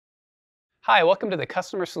Hi, welcome to the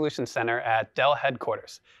Customer Solutions Center at Dell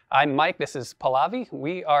headquarters. I'm Mike, this is Pallavi.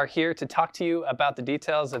 We are here to talk to you about the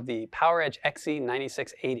details of the PowerEdge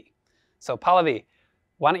XE9680. So Pallavi,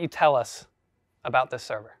 why don't you tell us about this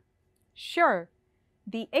server? Sure.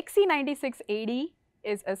 The XE9680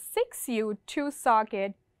 is a 6U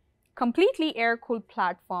 2-socket, completely air-cooled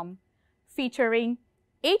platform featuring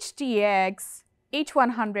HDX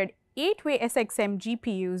H100 8-way SXM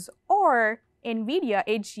GPUs or NVIDIA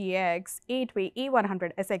HGX 8-way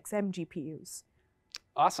A100 SXM GPUs.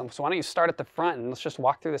 Awesome. So why don't you start at the front and let's just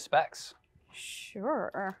walk through the specs.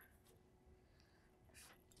 Sure.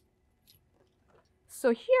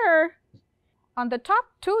 So here, on the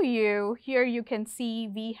top 2U, here you can see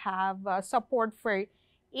we have support for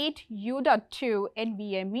 8 U.2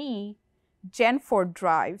 NVMe Gen 4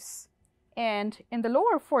 drives. And in the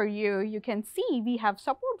lower 4U, you can see we have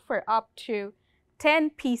support for up to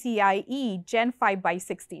 10 PCIe Gen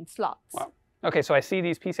 5x16 slots. Wow. Okay, so I see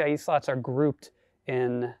these PCIe slots are grouped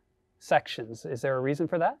in sections. Is there a reason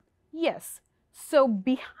for that? Yes. So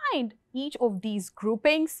behind each of these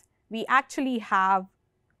groupings, we actually have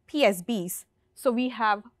PSBs. So we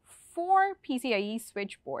have 4 PCIe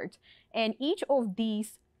switchboards, and each of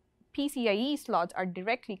these PCIe slots are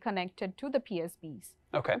directly connected to the PSBs.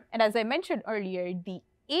 Okay. And as I mentioned earlier, the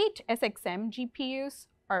 8 SXM GPUs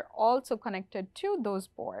are also connected to those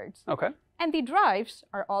boards. Okay. And the drives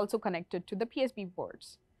are also connected to the PSB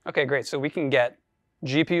boards. Okay, great. So we can get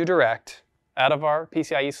GPU direct out of our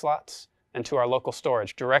PCIe slots and to our local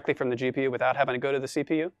storage directly from the GPU without having to go to the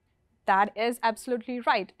CPU? That is absolutely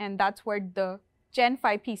right. And that's what the Gen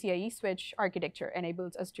 5 PCIe switch architecture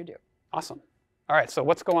enables us to do. Awesome. All right, so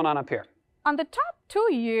what's going on up here? On the top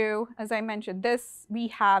 2U, as I mentioned, we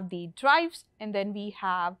have the drives, and then we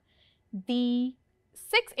have the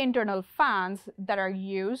 6 internal fans that are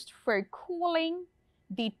used for cooling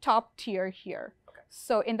the top tier here. Okay.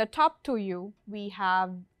 So in the top 2U, we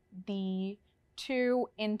have the 2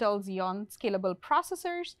 Intel Xeon scalable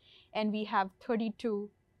processors, and we have 32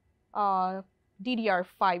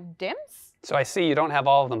 DDR5 DIMMs. So I see you don't have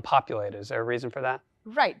all of them populated. Is there a reason for that?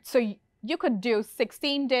 Right. So you could do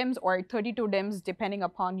 16 DIMMs or 32 DIMMs depending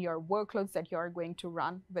upon your workloads that you're going to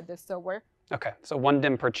run with this server. Okay, so 1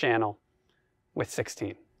 DIMM per channel with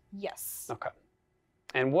 16. Yes. Okay.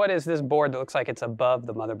 And what is this board that looks like it's above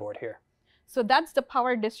the motherboard here? So that's the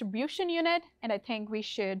power distribution unit, and I think we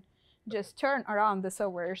should just turn around the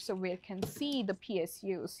server so we can see the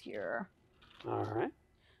PSUs here. All right.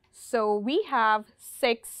 So we have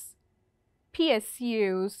 6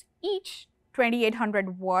 PSUs, each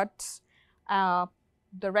 2800 watts,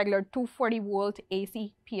 the regular 240 volt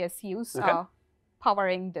AC PSUs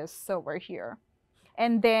powering this server here.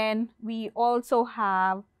 And then we also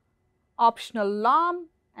have optional LOM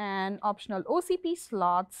and optional OCP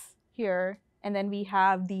slots here. And then we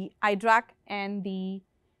have the iDRAC and the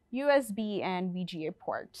USB and VGA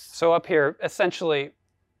ports. So up here, essentially,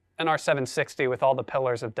 an R760 with all the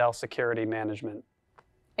pillars of Dell security management.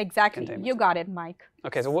 Exactly. You got it, Mike.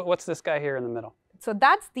 Okay, so what's this guy here in the middle? So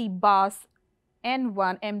that's the BOSS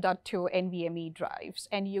N1 M.2 Nvme Drives,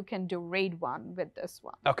 and you can do RAID 1 with this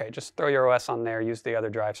one. Okay, just throw your OS on there, use the other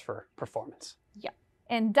drives for performance. Yeah.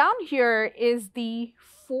 And down here is the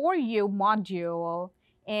 4U module,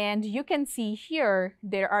 and you can see here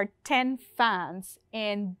there are 10 fans,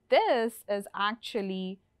 and this is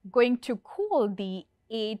actually going to cool the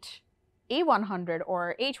 8 A100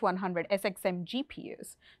 or H100 SXM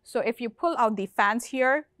GPUs. So if you pull out the fans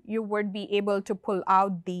here, you would be able to pull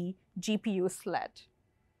out the GPU sled.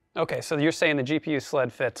 Okay, so you're saying the GPU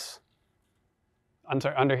sled fits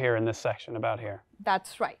under here in this section, about here.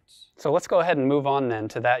 That's right. So let's go ahead and move on then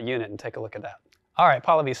to that unit and take a look at that. All right,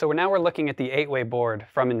 Pallavi, so now we're looking at the 8-way board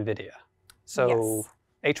from NVIDIA. So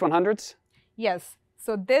yes. H100s? Yes,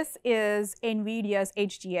 so this is NVIDIA's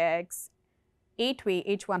HGX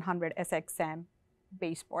 8-way H100 SXM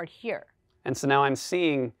baseboard here. And so now I'm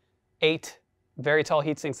seeing 8 very tall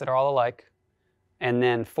heat sinks that are all alike, and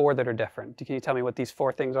then 4 that are different. Can you tell me what these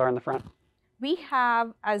 4 things are in the front? We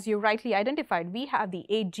have, as you rightly identified, we have the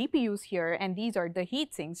 8 GPUs here, and these are the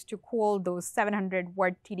heat sinks to cool those 700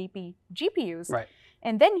 watt TDP GPUs. Right.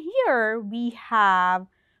 And then here we have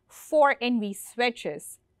 4 NV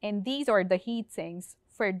switches, and these are the heat sinks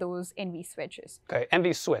for those NV switches. Okay,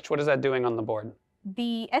 NV switch, what is that doing on the board?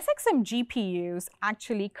 The SXM GPUs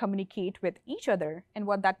actually communicate with each other, and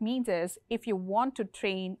what that means is if you want to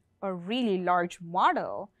train a really large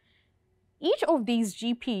model, each of these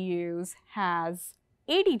GPUs has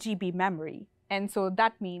 80 GB memory. And so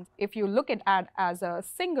that means if you look at it as a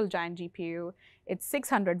single giant GPU, it's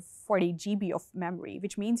 640 GB of memory,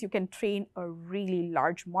 which means you can train a really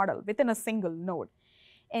large model within a single node.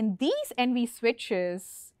 And these NV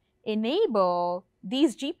switches enable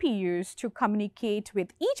these GPUs to communicate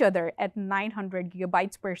with each other at 900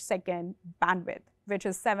 gigabytes per second bandwidth, which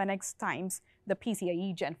is 7x times the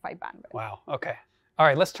PCIe Gen 5 bandwidth. Wow, okay. All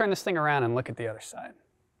right, let's turn this thing around and look at the other side.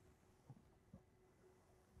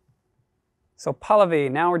 So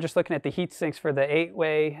Pallavi, now we're just looking at the heat sinks for the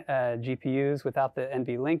 8-way GPUs without the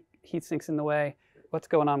NVLink heat sinks in the way. What's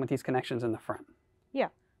going on with these connections in the front? Yeah,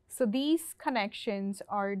 so these connections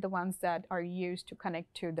are the ones that are used to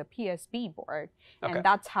connect to the PSB board. Okay. And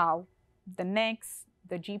that's how the NICs,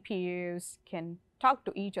 the GPUs can talk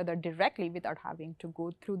to each other directly without having to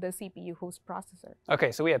go through the CPU host processor.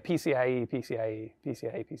 Okay, so we have PCIe, PCIe,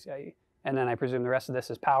 PCIe, PCIe, and then I presume the rest of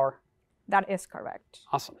this is power? That is correct.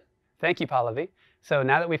 Awesome. Thank you, Pallavi. So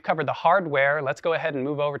now that we've covered the hardware, let's go ahead and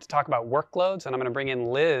move over to talk about workloads. And I'm going to bring in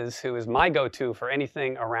Liz, who is my go-to for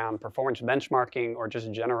anything around performance benchmarking or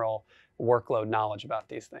just general workload knowledge about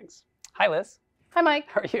these things. Hi, Liz. Hi, Mike.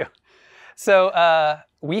 How are you? So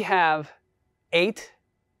we have 8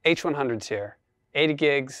 H100s here, 80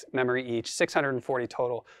 gigs memory each, 640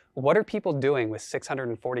 total. What are people doing with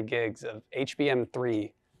 640 gigs of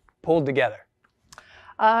HBM3 pulled together?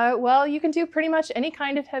 Well, you can do pretty much any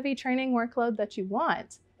kind of heavy training workload that you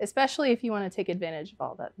want, especially if you want to take advantage of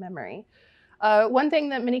all that memory. One thing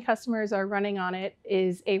that many customers are running on it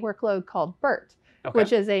is a workload called BERT,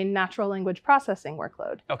 which is a natural language processing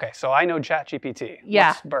workload. Okay, so I know ChatGPT. Yeah,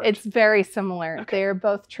 What's BERT? it's very similar. Okay. They're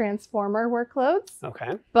both transformer workloads.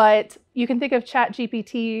 Okay. But you can think of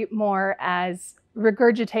ChatGPT more as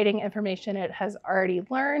regurgitating information it has already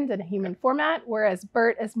learned in a human format, whereas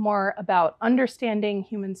BERT is more about understanding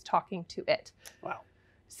humans talking to it. Wow.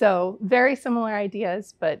 So very similar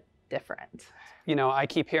ideas, but different. You know, I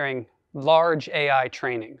keep hearing large AI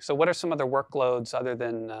training. So what are some other workloads other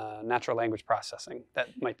than natural language processing that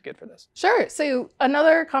might be good for this? Sure. So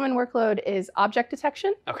another common workload is object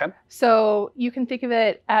detection. Okay. So you can think of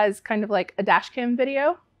it as kind of like a dash cam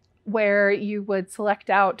video where you would select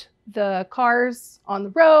out the cars on the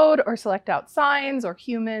road or select out signs or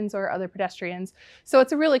humans or other pedestrians. So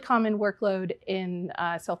it's a really common workload in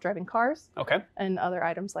self-driving cars and other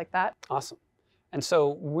items like that. Awesome. And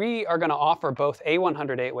so we are going to offer both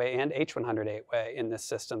A100 8-way and H100 8-way in this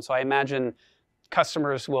system. So I imagine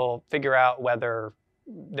customers will figure out whether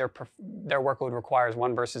their workload requires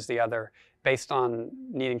one versus the other based on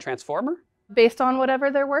needing transformer? Based on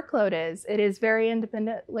whatever their workload is. It is very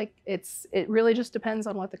independent. Like it really just depends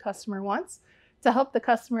on what the customer wants. To help the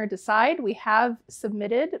customer decide, we have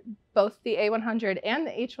submitted both the A100 and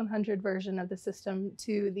the H100 version of the system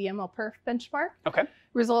to the MLPerf benchmark. Okay.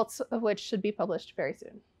 Results of which should be published very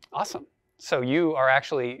soon. Awesome. So you are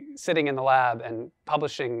actually sitting in the lab and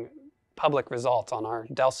publishing public results on our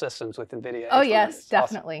Dell systems with NVIDIA. Oh, H100s. yes, Awesome.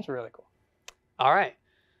 definitely. It's really cool. All right.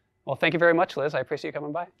 Well, thank you very much, Liz. I appreciate you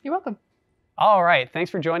coming by. You're welcome. All right. Thanks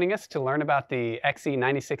for joining us to learn about the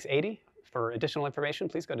XE9680. For additional information,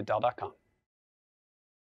 please go to Dell.com.